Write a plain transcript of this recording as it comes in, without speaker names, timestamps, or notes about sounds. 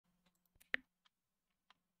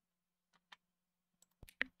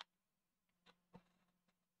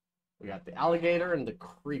We got the alligator and the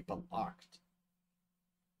creep unlocked.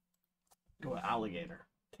 Go alligator.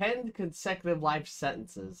 10 consecutive life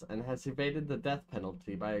sentences and has evaded the death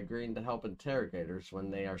penalty by agreeing to help interrogators when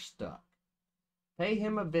they are stuck. Pay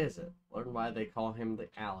him a visit. Learn why they call him the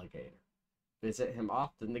alligator. Visit him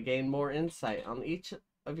often to gain more insight on each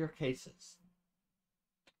of your cases.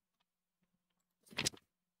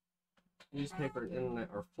 Newspaper and internet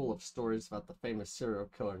are full of stories about the famous serial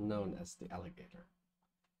killer known as the alligator.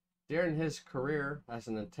 During his career as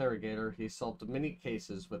an interrogator, he solved many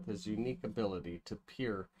cases with his unique ability to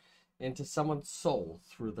peer into someone's soul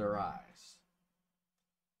through their eyes.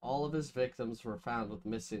 All of his victims were found with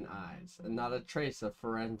missing eyes, and not a trace of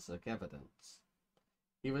forensic evidence.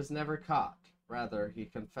 He was never caught. Rather, he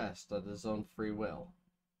confessed of his own free will.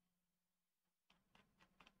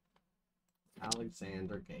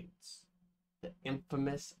 Alexander Gates. The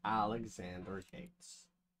infamous Alexander Gates.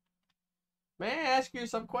 May I ask you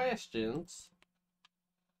some questions?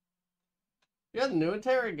 You're the new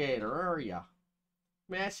interrogator, are you?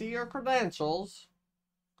 May I see your credentials?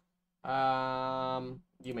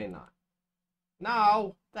 You may not.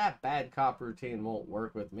 No, that bad cop routine won't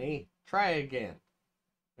work with me. Try again.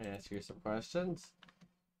 May I ask you some questions?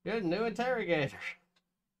 You're the new interrogator.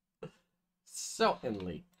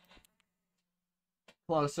 Certainly.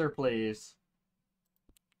 Closer, please.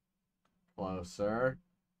 Closer.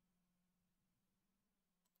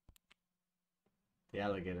 The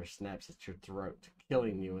alligator snaps at your throat,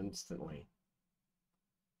 killing you instantly.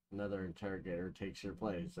 Another interrogator takes your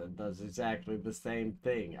place and does exactly the same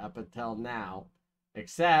thing up until now,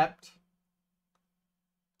 except...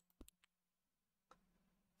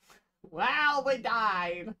 Well, we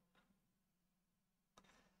died!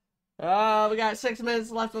 We got 6 minutes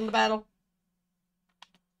left on the battle.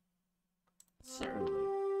 Certainly.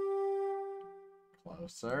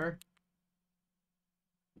 Closer.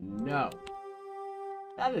 No.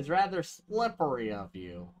 That is rather slippery of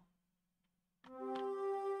you.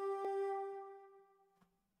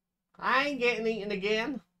 I ain't getting eaten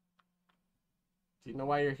again. Do you know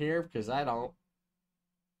why you're here? Because I don't.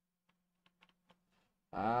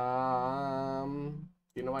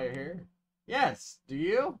 Do you know why you're here? Yes. Do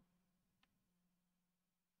you?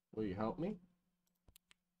 Will you help me?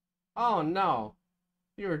 Oh, no.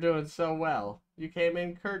 You were doing so well. You came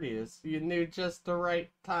in courteous. You knew just the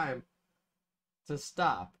right time to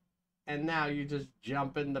stop. And now you just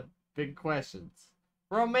jump into big questions.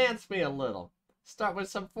 Romance me a little. Start with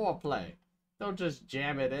some foreplay. Don't just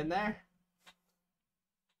jam it in there.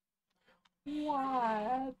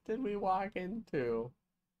 What did we walk into?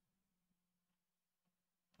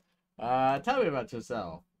 Tell me about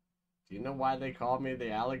yourself. Do you know why they call me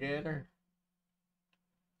the alligator?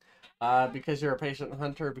 Because you're a patient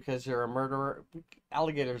hunter, because you're a murderer.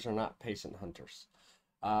 Alligators are not patient hunters.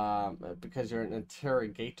 Because you're an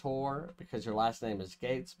interrogator, because your last name is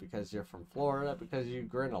Gates, because you're from Florida, because you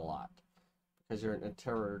grin a lot. Because you're an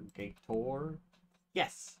interrogator.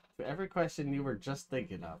 Yes, to every question you were just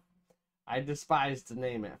thinking of. I despised the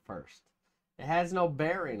name at first. It has no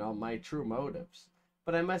bearing on my true motives,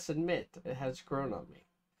 but I must admit it has grown on me.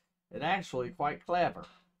 It's actually quite clever.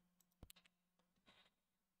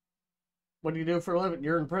 What do you do for a living?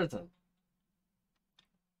 You're in prison.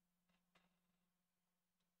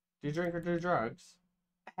 Do you drink or do drugs?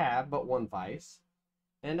 I have but one vice,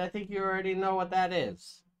 and I think you already know what that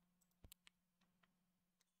is.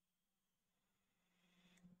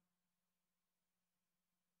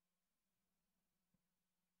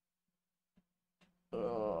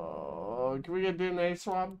 Can we get a DNA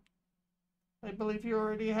swab? I believe you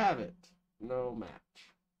already have it. No match.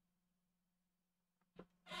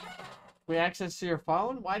 We access to your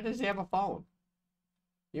phone? Why does he have a phone?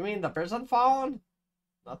 You mean the prison phone?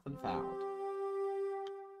 Nothing found.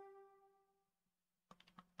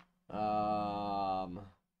 Oh,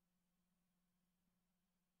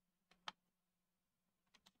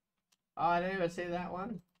 I didn't even see that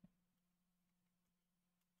one.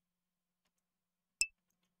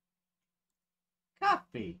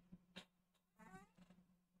 Coffee.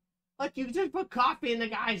 Look, you just put coffee in the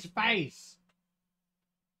guy's face.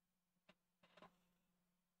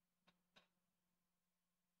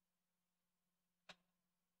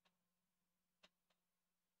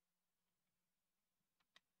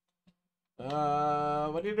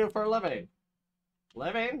 What do you do for a living?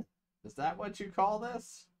 Living? Is that what you call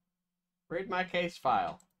this? Read my case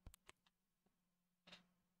file.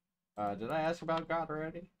 Did I ask about God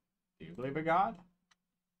already? Do you believe in God?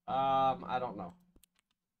 I don't know.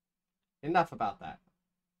 Enough about that.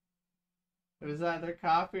 It was either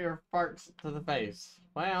coffee or farts to the face.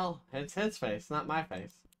 Well, it's his face, not my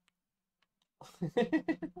face.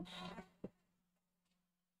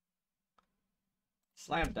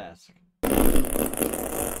 Slam desk.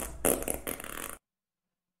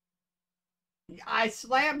 I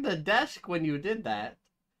slammed the desk when you did that.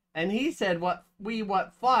 And he said, what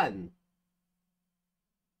fun.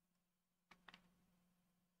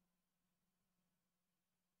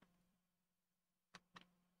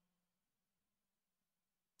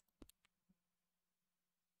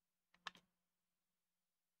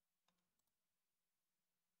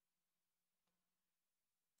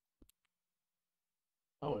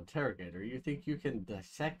 Oh, interrogator, you think you can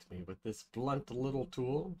dissect me with this blunt little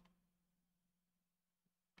tool?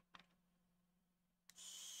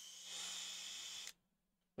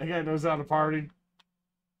 That guy knows how to party.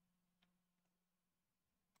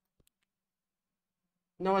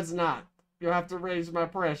 No, it's not. You'll have to raise my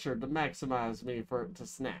pressure to maximize me for it to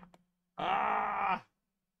snap. Ah!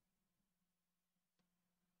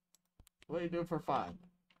 What do you do for fun?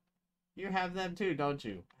 You have them too, don't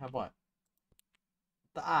you? Have what?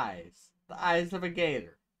 The eyes. The eyes of a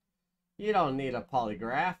gator. You don't need a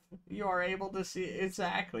polygraph. You are able to see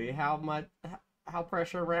exactly how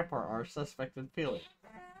pressure rampant our suspected feeling.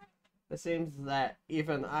 It seems that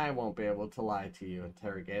even I won't be able to lie to you,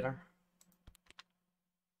 interrogator.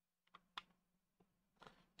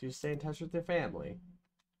 Do you stay in touch with your family?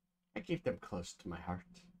 I keep them close to my heart.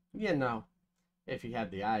 You know, if you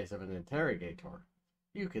had the eyes of an interrogator,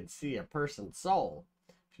 you could see a person's soul.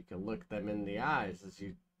 If you can look them in the eyes as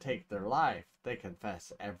you take their life, they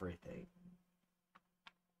confess everything.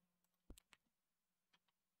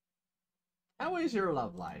 How is your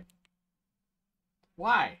love life?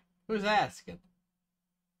 Why? Who's asking?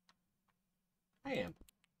 I am.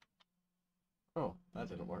 Oh, that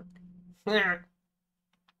didn't work.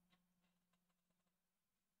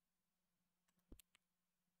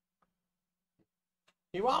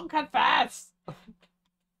 You won't confess!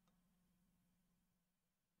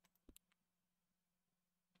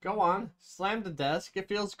 Go on, slam the desk. It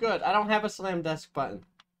feels good. I don't have a slam desk button.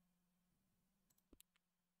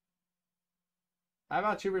 How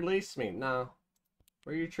about you release me? No.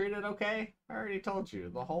 Were you treated okay? I already told you.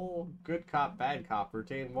 The whole good cop, bad cop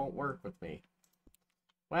routine won't work with me.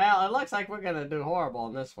 Well, it looks like we're gonna do horrible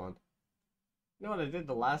on this one. You know what I did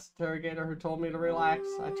the last interrogator who told me to relax?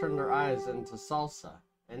 I turned their eyes into salsa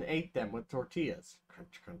and ate them with tortillas.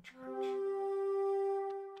 Crunch, crunch, crunch.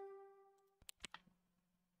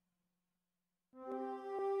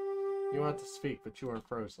 You want to speak, but you are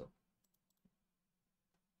frozen.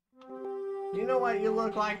 You know what you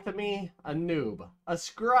look like to me? A noob. A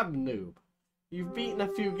scrub noob. You've beaten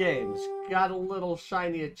a few games, got a little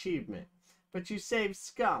shiny achievement, but you saved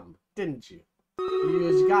scum, didn't you? You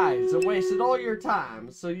used guys and wasted all your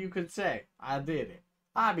time so you could say, I did it.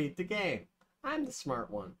 I beat the game. I'm the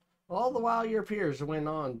smart one. All the while your peers went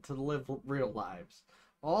on to live real lives.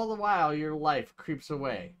 All the while your life creeps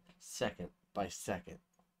away, second by second.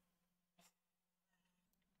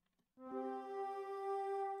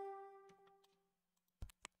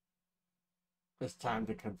 It's time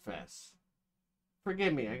to confess.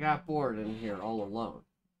 Forgive me, I got bored in here all alone.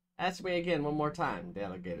 Ask me again one more time. The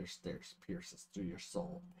alligator stares pierces through your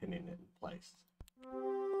soul, pinning it in place.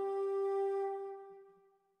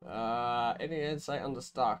 Any insight on the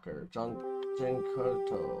stalker?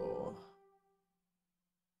 Jankoto.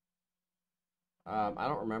 I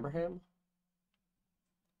don't remember him.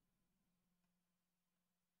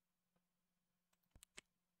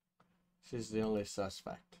 She's the only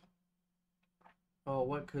suspect. Oh,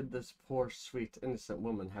 what could this poor, sweet, innocent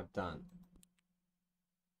woman have done?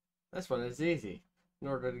 This one is easy. In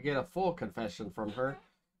order to get a full confession from her,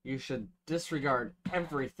 you should disregard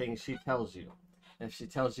everything she tells you. If she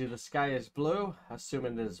tells you the sky is blue, assume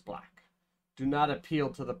it is black. Do not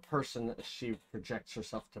appeal to the person she projects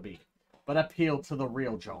herself to be, but appeal to the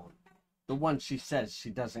real Joan, the one she says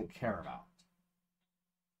she doesn't care about.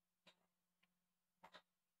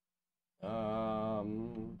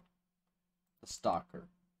 The stalker.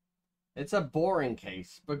 It's a boring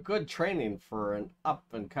case, but good training for an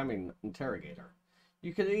up-and-coming interrogator.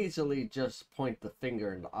 You could easily just point the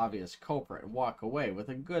finger at the obvious culprit and walk away with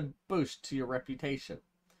a good boost to your reputation.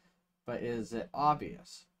 But is it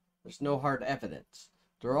obvious? There's no hard evidence.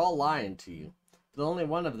 They're all lying to you, but only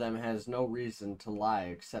one of them has no reason to lie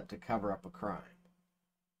except to cover up a crime.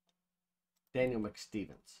 Daniel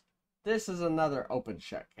McStevens. This is another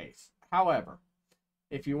open-shut case. However,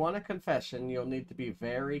 if you want a confession, you'll need to be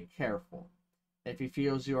very careful. If he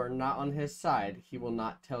feels you are not on his side, he will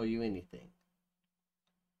not tell you anything.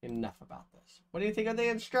 Enough about this. What do you think of the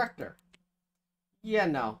instructor? Yeah,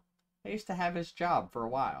 no. I used to have his job for a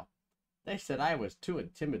while. They said I was too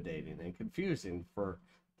intimidating and confusing for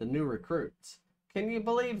the new recruits. Can you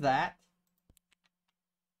believe that?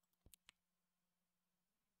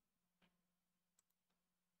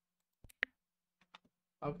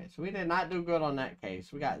 Okay, so we did not do good on that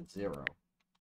case. We got 0.